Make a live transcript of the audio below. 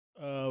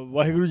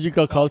ਵਾਹਿਗੁਰੂ ਜੀ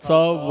ਕਾ ਖਾਲਸਾ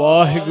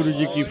ਵਾਹਿਗੁਰੂ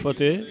ਜੀ ਕੀ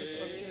ਫਤਿਹ।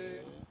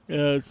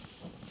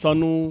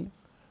 ਸਾਨੂੰ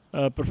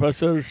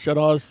professor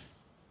ਸ਼ਰਾਸ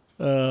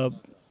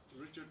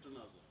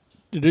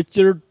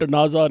Richard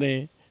ਟਨਾਜ਼ਾ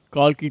ਨੇ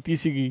ਕਾਲ ਕੀਤੀ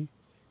ਸੀਗੀ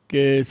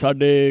ਕਿ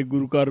ਸਾਡੇ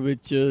ਗੁਰੂ ਘਰ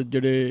ਵਿੱਚ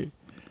ਜਿਹੜੇ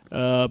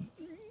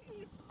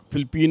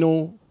ਫਿਲਪੀਨੋ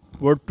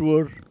ਵਰਲਡ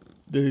ਟੂਰ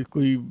ਦੇ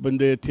ਕੋਈ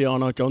ਬੰਦੇ ਇੱਥੇ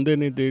ਆਉਣਾ ਚਾਹੁੰਦੇ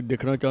ਨੇ ਅਤੇ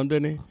ਦੇਖਣਾ ਚਾਹੁੰਦੇ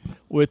ਨੇ,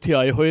 ਉਹ ਇੱਥੇ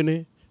ਆਏ ਹੋਏ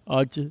ਨੇ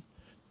ਅੱਜ।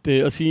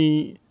 ਅਤੇ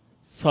ਅਸੀਂ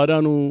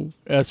ਸਾਰਿਆਂ ਨੂੰ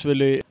ਇਸ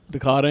ਵੇਲੇ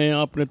ਦਿਖਾ ਰਹੇ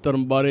ਹਾਂ ਆਪਣੇ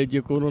ਧਰਮ ਬਾਰੇ। ਜੇ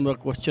ਕੋਈ ਉਹਨਾਂ ਦਾ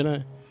ਕੁਐਸਚਨ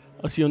ਹੈ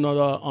ਅਸੀਂ ਉਹਨਾਂ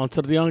ਦਾ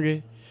ਆਨਸਰ ਦਿਆਂਗੇ।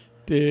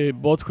 ਅਤੇ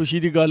ਬਹੁਤ ਖੁਸ਼ੀ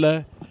ਦੀ ਗੱਲ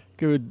ਹੈ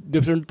ਕਿ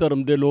ਡਿਫਰੈਂਟ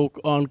ਧਰਮ ਦੇ ਲੋਕ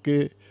ਆਣ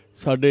ਕੇ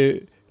ਸਾਡੇ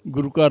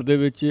ਗੁਰੂ ਘਰ ਦੇ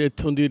ਵਿੱਚ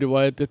ਇੱਥੋਂ ਦੀ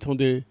ਰਿਵਾਇਤ, ਇੱਥੋਂ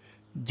ਦੇ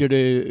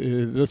ਜਿਹੜੇ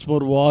ਰਸਮੋ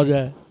ਰਿਵਾਜ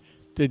ਹੈ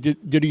ਅਤੇ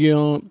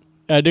ਜਿਹੜੀਆਂ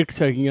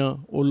ਐਡਿਕਟਸ ਹੈਗੀਆਂ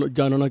ਉਹ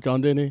ਜਾਣਨਾ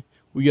ਚਾਹੁੰਦੇ ਨੇ।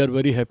 We are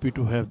very happy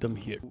to have them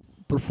here.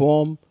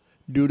 Perform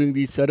during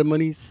these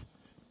ceremonies,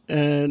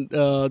 and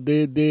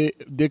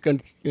they can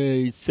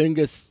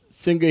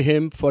sing a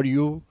hymn for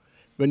you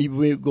when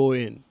you go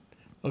in.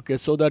 Okay,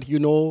 so that you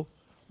know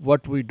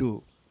what we do,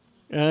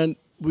 and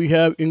we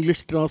have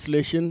English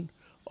translation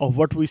of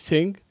what we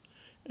sing,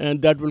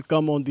 and that will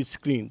come on the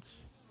screens.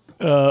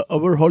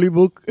 Our holy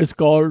book is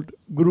called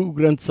Guru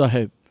Granth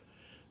Sahib.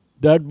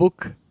 That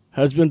book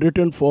has been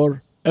written for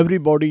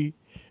everybody.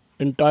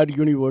 Entire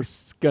universe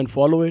can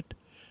follow it,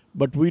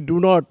 but we do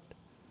not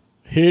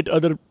hate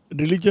other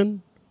religion.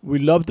 We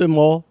love them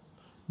all,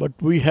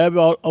 but we have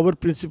our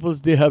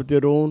principles. They have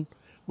their own.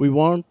 We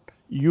want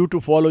you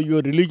to follow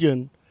your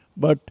religion,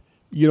 but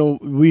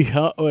we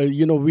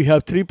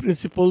have three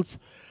principles: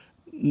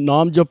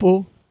 naam japo,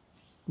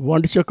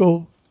 vand chako,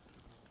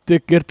 te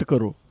kirt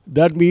karo.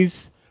 That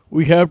means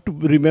we have to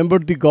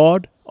remember the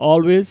God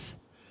always.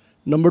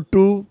 Number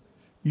two,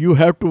 you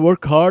have to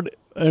work hard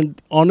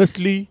and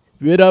honestly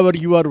wherever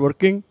you are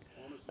working.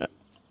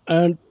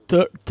 And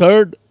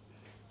third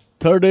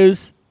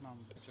is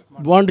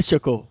vand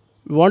chako.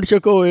 Vand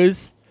chako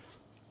is,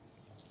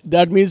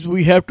 that means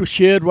we have to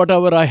share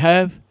whatever I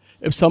have.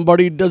 If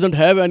somebody doesn't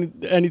have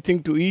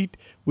anything to eat,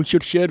 we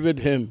should share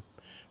with him.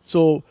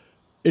 So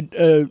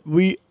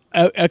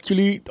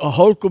actually a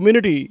whole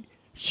community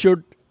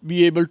should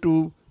be able to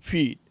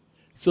feed.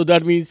 So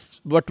that means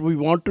what we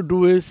want to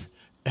do is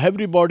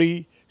everybody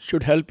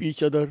should help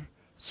each other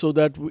so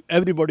that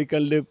everybody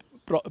can live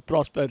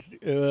prosper.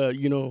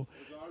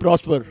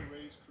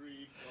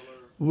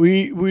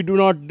 We do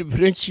not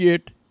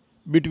differentiate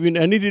between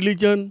any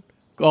religion,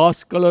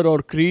 caste, color, or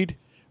creed.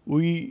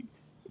 We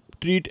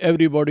treat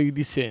everybody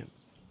the same.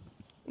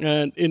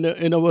 And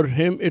in our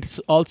hymn, it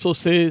also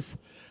says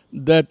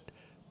that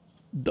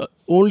the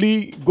only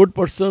good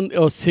person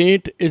or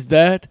saint is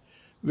that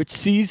which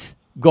sees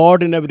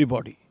God in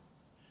everybody.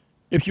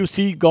 If you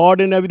see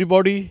God in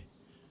everybody,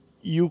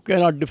 you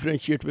cannot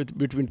differentiate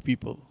between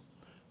people.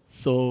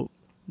 So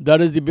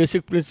that is the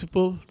basic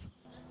principle.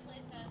 This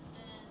place has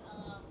been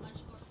much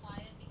more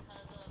quiet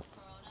because of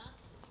Corona.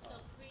 So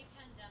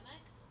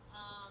pre-pandemic,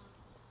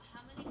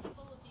 how many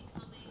people would be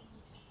coming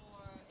for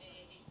a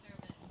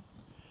service?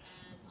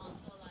 And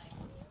also like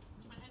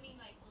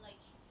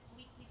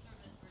weekly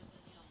service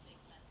versus big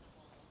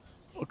festivals.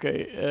 Okay,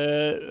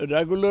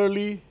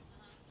 regularly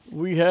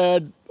we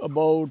had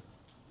about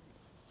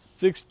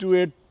 600 to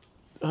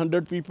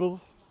 800 people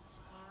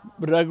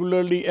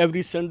regularly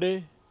every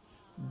Sunday,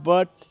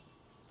 but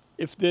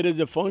if there is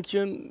a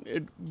function,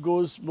 it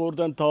goes more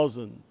than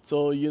 1,000.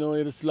 So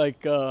it's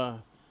like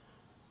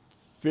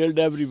filled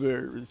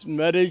everywhere. It's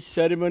marriage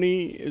ceremony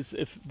is,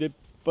 if the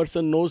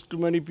person knows too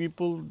many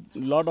people,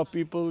 a lot of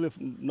people. If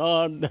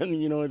not, then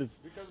it is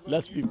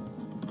less people.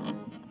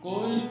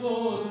 Koi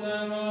bole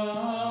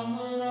Ram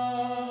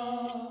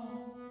Ram,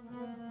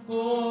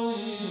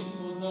 koi